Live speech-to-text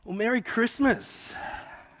Well, Merry Christmas.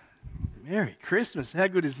 Merry Christmas. How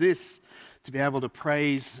good is this to be able to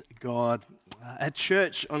praise God at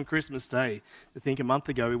church on Christmas Day? I think a month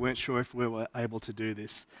ago we weren't sure if we were able to do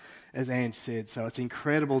this, as Ange said. So it's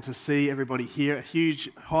incredible to see everybody here. A huge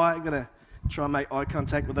hi. I'm going to try and make eye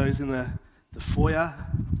contact with those in the foyer.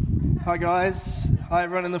 Hi, guys. Hi,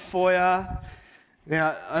 everyone in the foyer.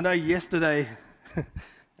 Now, I know yesterday,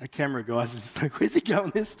 our camera guys was just like, where's he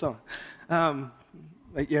going this time?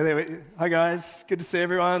 Hi, guys. Good to see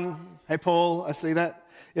everyone. Hey, Paul. I see that.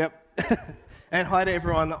 Yep. And hi to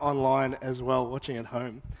everyone online as well, watching at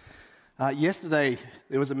home. Yesterday,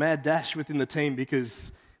 there was a mad dash within the team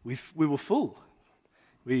because we were full.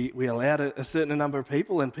 We allowed a certain number of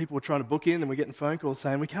people, and people were trying to book in, and we're getting phone calls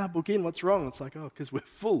saying, we can't book in, what's wrong? It's like, oh, because we're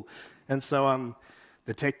full. And so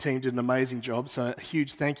the tech team did an amazing job, so a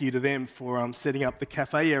huge thank you to them for setting up the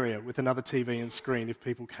cafe area with another TV and screen if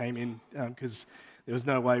people came in, because there was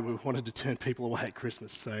no way we wanted to turn people away at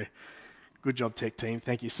Christmas. So good job, tech team.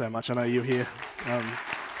 Thank you so much. I know you're here.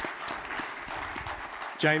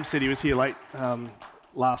 James said he was here late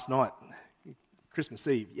last night, Christmas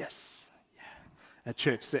Eve. Yes. Yeah. At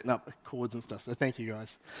church, setting up cords and stuff. So thank you,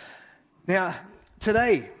 guys. Now,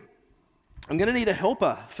 today, I'm going to need a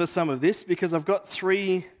helper for some of this because I've got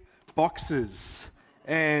 3 boxes.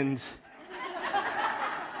 And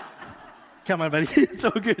come on, buddy. It's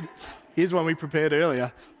all good. Here's one we prepared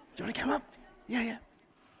earlier. Do you want to come up? Yeah.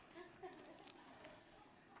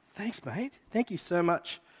 Thanks, mate. Thank you so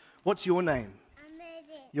much. What's your name? I'm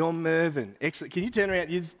Mervin. You're Mervin. Excellent. Can you turn around?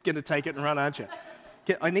 You're just going to take it and run, aren't you?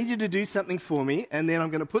 Okay, I need you to do something for me, and then I'm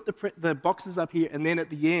going to put the boxes up here, and then at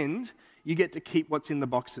the end, you get to keep what's in the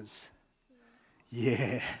boxes.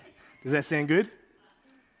 Yeah. Does that sound good?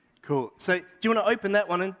 Cool. So do you want to open that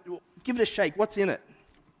one and give it a shake? What's in it?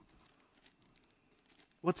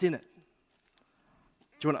 What's in it?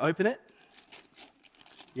 Do you want to open it?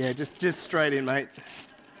 Yeah, just straight in, mate.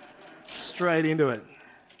 Straight into it.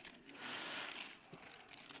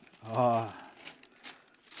 Oh,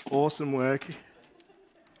 awesome work.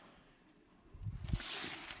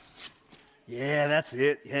 Yeah, that's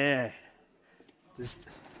it. Yeah.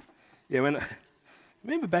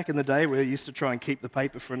 Remember back in the day where you used to try and keep the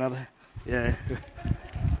paper for another? Yeah.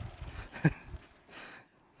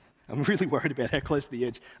 I'm really worried about how close to the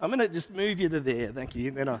edge. I'm going to just move you to there, thank you.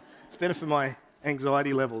 Then it's better for my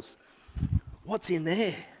anxiety levels. What's in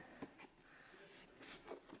there?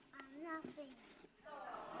 Nothing.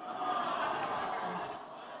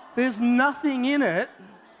 There's nothing in it.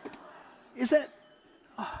 Is that?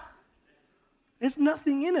 Oh, there's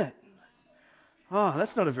nothing in it. Oh,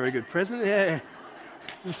 that's not a very good present. Yeah.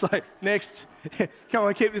 Just like, next. Come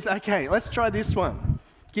on, keep this. Okay, let's try this one.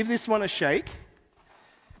 Give this one a shake.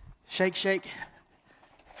 Shake, shake.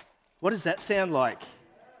 What does that sound like?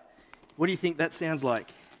 What do you think that sounds like?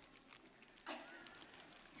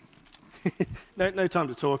 No time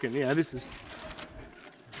to talking. Yeah,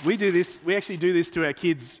 we do this. We actually do this to our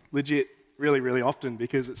kids legit really, really often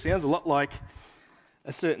because it sounds a lot like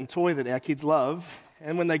a certain toy that our kids love.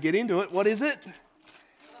 And when they get into it, what is it? Do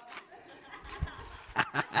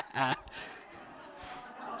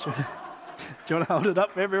you want to hold it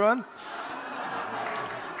up for everyone?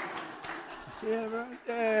 See everyone?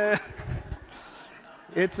 Yeah.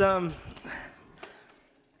 It's so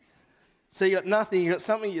you got nothing. You got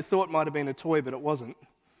something you thought might have been a toy, but it wasn't.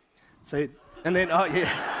 So and then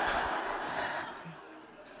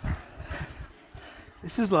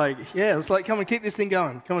this is like it's like come on, keep this thing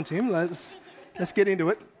going. Come on, Tim. Let's get into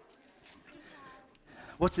it.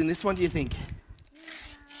 What's in this one? Do you think?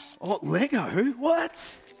 Oh, Lego?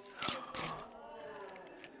 What?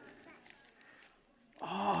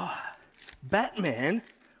 Oh, Batman?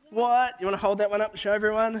 What? You want to hold that one up and show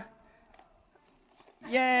everyone?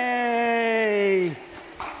 Yay!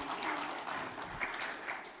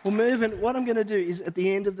 Well, Mervin, what I'm going to do is at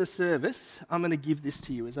the end of the service, I'm going to give this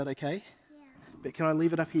to you. Is that okay? Yeah. But can I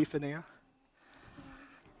leave it up here for now?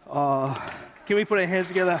 Oh, can we put our hands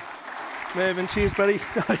together? Mervin, cheers, buddy.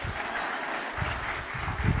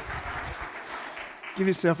 Give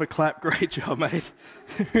yourself a clap. Great job, mate.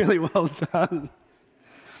 Really well done.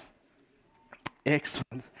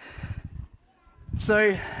 Excellent.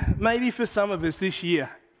 So maybe for some of us this year,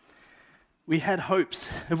 we had hopes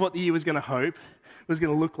of what the year was going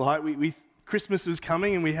to look like. Christmas was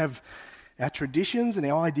coming and we have our traditions and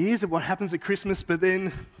our ideas of what happens at Christmas, but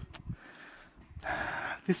then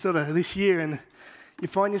this year and you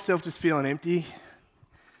find yourself just feeling empty.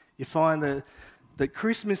 You find that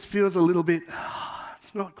Christmas feels a little bit,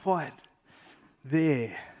 it's not quite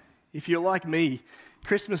there. If you're like me,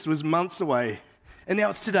 Christmas was months away And now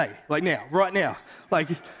it's today, like now, right now. Like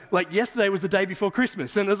yesterday was the day before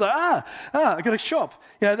Christmas, and it was like, I got to shop.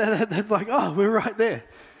 That's like, oh, we're right there.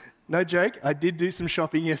 No joke, I did do some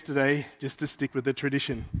shopping yesterday just to stick with the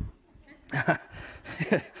tradition.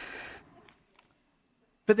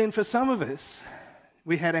 But then for some of us,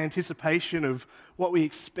 we had anticipation of what we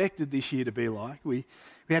expected this year to be like. We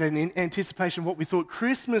had an anticipation of what we thought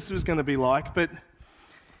Christmas was going to be like, but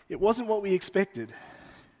it wasn't what we expected.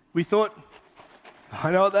 We thought,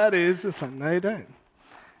 I know what that is. It's like, no, you don't.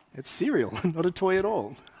 It's cereal, not a toy at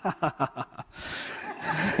all.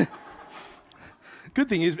 Good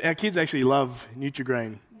thing is our kids actually love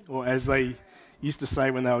Nutri-Grain, or as they used to say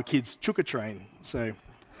when they were kids, Chooka-Train. So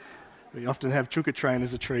we often have Chooka-Train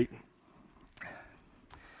as a treat.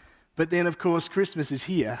 But then, of course, Christmas is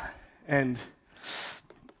here, and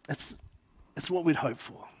it's what we'd hope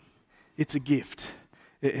for. It's a gift.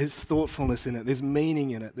 There's thoughtfulness in it. There's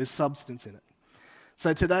meaning in it. There's substance in it.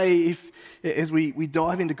 So today, as we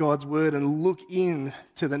dive into God's Word and look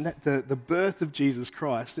into the birth of Jesus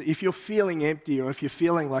Christ, if you're feeling empty or if you're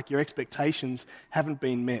feeling like your expectations haven't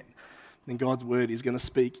been met, then God's Word is going to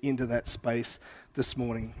speak into that space this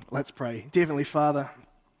morning. Let's pray. Dear Heavenly Father,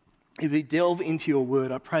 if we delve into your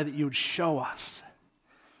Word, I pray that you would show us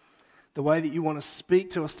the way that you want to speak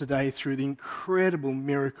to us today through the incredible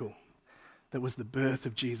miracle that was the birth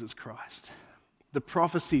of Jesus Christ, the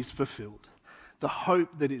prophecies fulfilled, the hope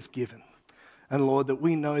that is given. And Lord, that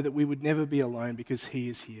we know that we would never be alone because he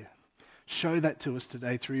is here. Show that to us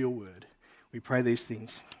today through your word. We pray these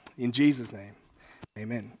things in Jesus' name.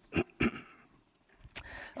 Amen.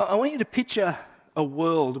 I want you to picture a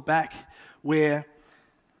world back where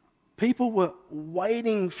people were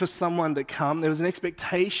waiting for someone to come. There was an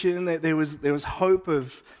expectation, that there was hope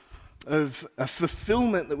of a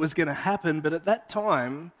fulfillment that was going to happen. But at that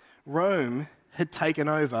time, Rome had taken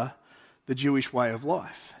over the Jewish way of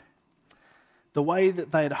life. The way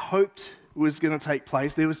that they had hoped was going to take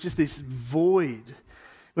place, there was just this void.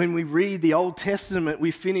 When we read the Old Testament,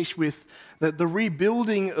 we finish with the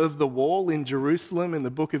rebuilding of the wall in Jerusalem in the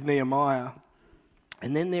book of Nehemiah.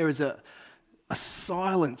 And then there is a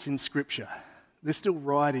silence in Scripture. There's still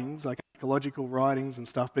writings, like archaeological writings and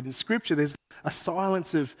stuff, but in Scripture there's a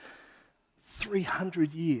silence of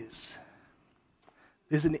 300 years.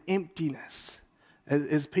 There's an emptiness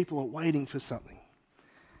as people are waiting for something.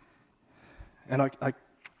 And I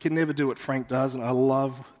can never do what Frank does, and I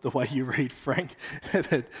love the way you read, Frank.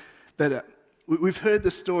 but we've heard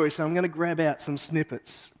the story, so I'm going to grab out some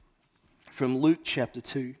snippets from Luke chapter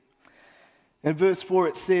 2. In verse 4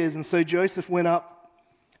 it says, "And so Joseph went up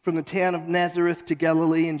from the town of Nazareth to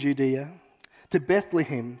Galilee in Judea, to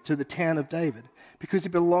Bethlehem, to the town of David, because he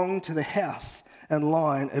belonged to the house and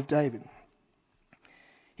line of David.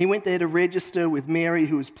 He went there to register with Mary,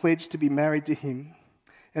 who was pledged to be married to him,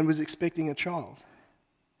 and was expecting a child.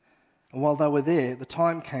 And while they were there, the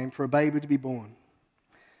time came for a baby to be born.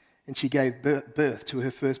 And she gave birth to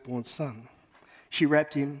her firstborn son. She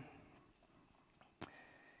wrapped him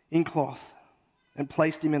in cloth and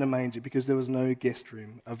placed him in a manger because there was no guest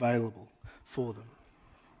room available for them."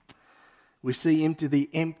 We see into the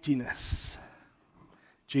emptiness,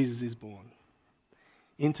 Jesus is born.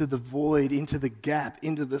 Into the void, into the gap,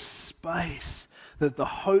 into the space, that the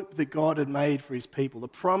hope that God had made for his people, the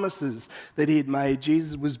promises that he had made,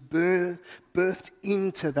 Jesus was birthed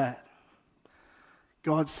into that.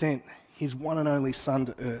 God sent his one and only Son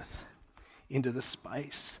to earth, into the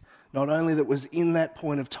space, not only that was in that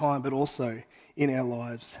point of time, but also in our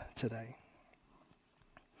lives today.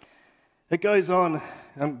 It goes on,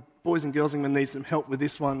 boys and girls, I'm going to need some help with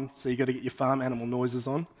this one, so you've got to get your farm animal noises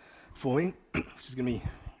on for me, which is going to be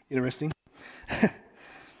interesting.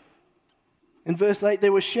 In verse 8,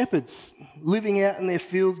 there were shepherds living out in their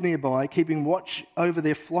fields nearby, keeping watch over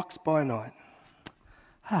their flocks by night.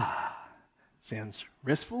 Sounds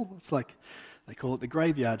restful. It's like they call it the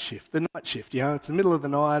graveyard shift, the night shift. It's the middle of the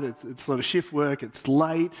night, it's sort of shift work, it's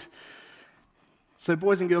late. So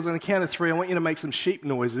boys and girls, on the count of 3, I want you to make some sheep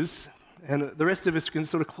noises, and the rest of us can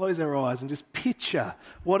sort of close our eyes and just picture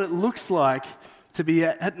what it looks like to be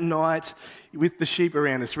at night with the sheep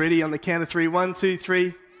around us. Ready? On the count of 3, 1, 2,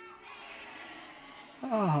 3.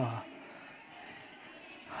 I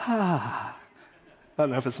don't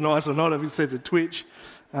know if it's nice or not, if it says a twitch.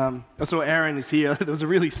 I saw Aaron is here. There was a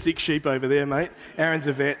really sick sheep over there, mate. Aaron's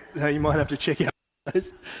a vet. You might have to check out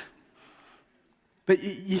those. But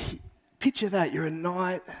you picture that. You're at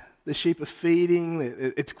night, the sheep are feeding,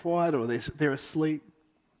 it's quiet, or they're asleep.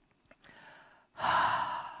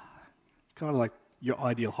 It's kind of like your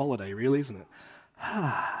ideal holiday, really, isn't it?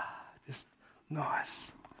 Just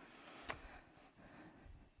nice.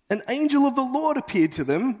 An angel of the Lord appeared to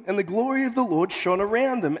them, and the glory of the Lord shone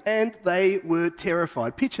around them, and they were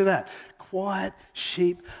terrified. Picture that. Quiet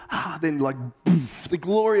sheep, then like poof, the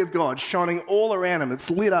glory of God shining all around them. It's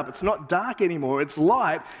lit up. It's not dark anymore. It's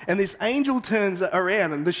light. And this angel turns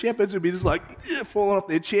around, and the shepherds would be just like falling off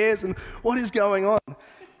their chairs, and what is going on?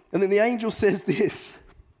 And then the angel says this,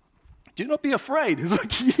 "Do not be afraid." It's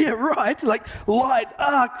like, yeah, right. Like light,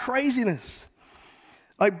 craziness.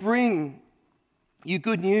 I bring you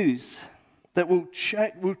good news that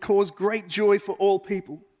will cause great joy for all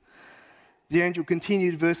people. The angel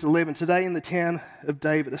continued, verse 11, "Today in the town of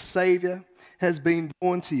David, a Saviour has been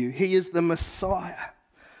born to you. He is the Messiah,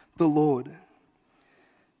 the Lord.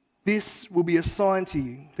 This will be a sign to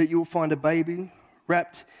you that you will find a baby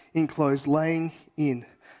wrapped in clothes, laying in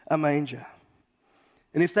a manger."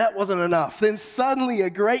 And if that wasn't enough, then suddenly a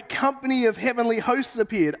great company of heavenly hosts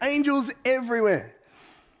appeared, angels everywhere,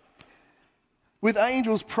 with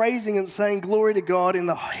angels praising and saying, "Glory to God in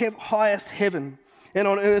the highest heaven, and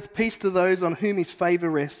on earth peace to those on whom his favour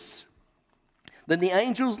rests." Then the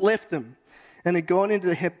angels left them and had gone into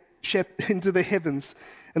the heavens,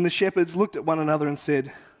 and the shepherds looked at one another and said,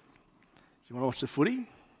 "Do you want to watch the footy?"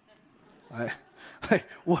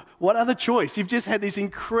 What other choice? You've just had this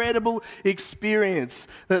incredible experience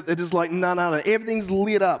that is like none other. Everything's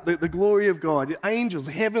lit up, the glory of God. Angels,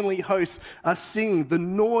 heavenly hosts are singing. The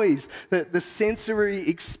noise, the sensory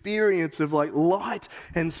experience of like light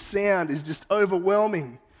and sound is just overwhelming.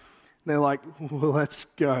 And they're like, "Well, let's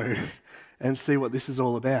go and see what this is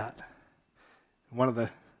all about." And one of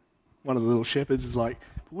the little shepherds is like,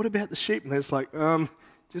 "But what about the sheep?" And they're just like,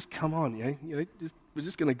 "Just come on, we're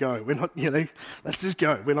just going to go. We're not, let's just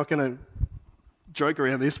go. We're not going to joke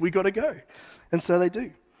around this. We got to go." And so they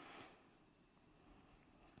do.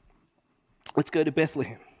 Let's go to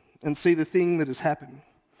Bethlehem and see the thing that has happened,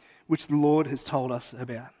 which the Lord has told us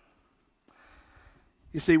about.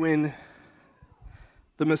 You see, when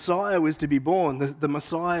the Messiah was to be born, the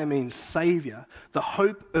Messiah means Saviour, the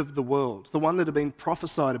hope of the world, the one that had been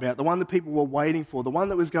prophesied about, the one that people were waiting for, the one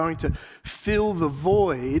that was going to fill the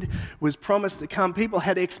void was promised to come. People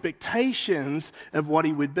had expectations of what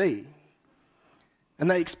he would be.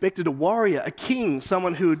 And they expected a warrior, a king,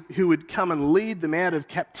 someone who would come and lead them out of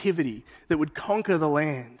captivity, that would conquer the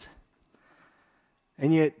land.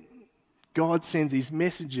 And yet, God sends his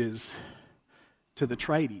messages to the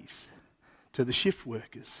tradies, to the shift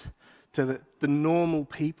workers, to the normal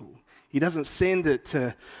people. He doesn't send it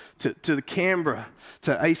to Canberra,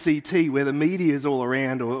 to ACT, where the media is all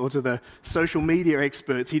around, or to the social media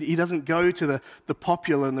experts. He doesn't go to the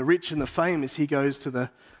popular and the rich and the famous. He goes to the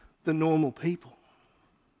normal people.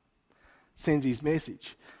 Sends his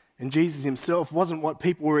message. And Jesus himself wasn't what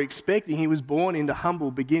people were expecting. He was born into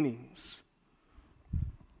humble beginnings.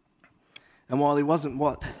 And while he wasn't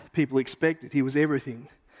what people expected, he was everything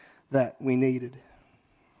that we needed.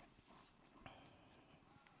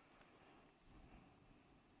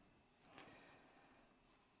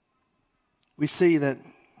 We see that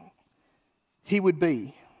he would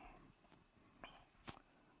be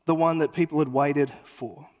the one that people had waited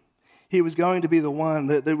for. He was going to be the one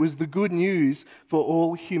that was the good news for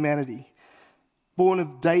all humanity. Born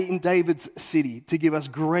in David's city to give us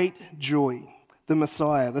great joy, the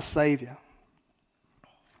Messiah, the Saviour.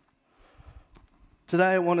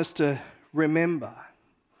 Today I want us to remember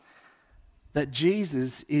that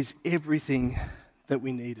Jesus is everything that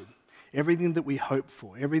we needed, everything that we hoped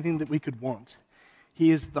for, everything that we could want.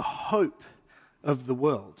 He is the hope of the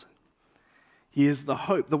world. He is the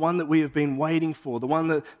hope, the one that we have been waiting for, the one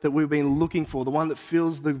that we've been looking for, the one that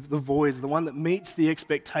fills the voids, the one that meets the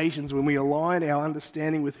expectations when we align our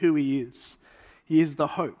understanding with who he is. He is the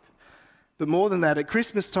hope. But more than that, at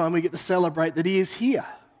Christmas time we get to celebrate that he is here.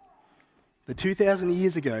 That 2,000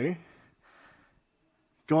 years ago,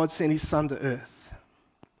 God sent his son to earth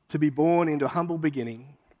to be born into a humble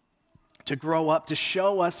beginning, to grow up, to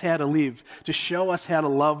show us how to live, to show us how to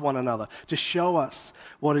love one another, to show us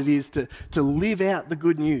what it is to live out the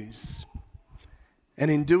good news. And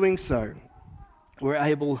in doing so, we're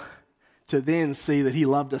able to then see that he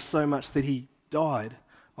loved us so much that he died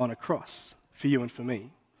on a cross for you and for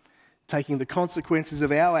me, taking the consequences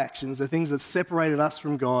of our actions, the things that separated us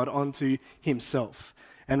from God, onto himself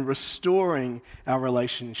and restoring our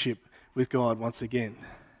relationship with God once again.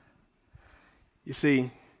 You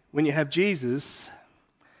see, when you have Jesus,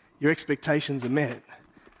 your expectations are met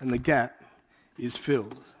and the gap is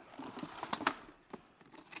filled.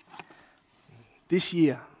 This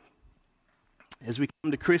year, as we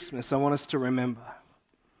come to Christmas, I want us to remember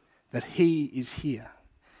that he is here.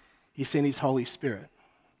 He sent his Holy Spirit.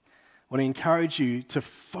 I want to encourage you to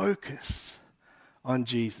focus on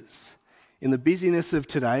Jesus. In the busyness of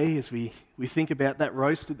today, as we think about that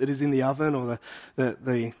roast that is in the oven, or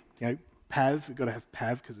the pav, we've got to have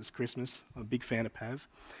pav because it's Christmas. I'm a big fan of pav.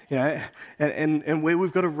 And where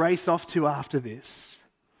we've got to race off to after this,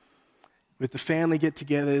 with the family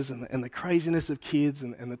get-togethers and the craziness of kids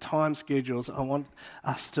and the time schedules, I want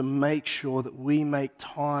us to make sure that we make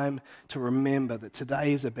time to remember that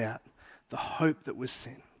today is about the hope that was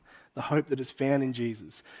sent, the hope that is found in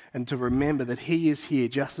Jesus, and to remember that he is here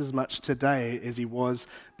just as much today as he was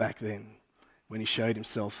back then when he showed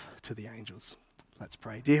himself to the angels. Let's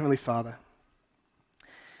pray. Dear Heavenly Father,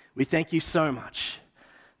 we thank you so much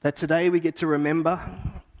that today we get to remember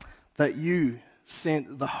that you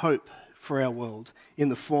sent the hope for our world in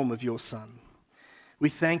the form of your Son. We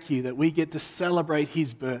thank you that we get to celebrate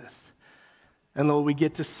his birth. And Lord, we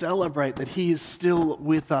get to celebrate that he is still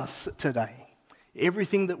with us today.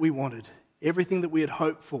 Everything that we wanted, everything that we had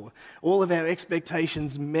hoped for, all of our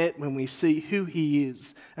expectations met when we see who he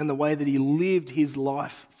is and the way that he lived his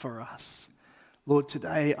life for us. Lord,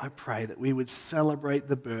 today I pray that we would celebrate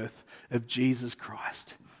the birth of Jesus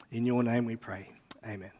Christ. In your name we pray. Amen.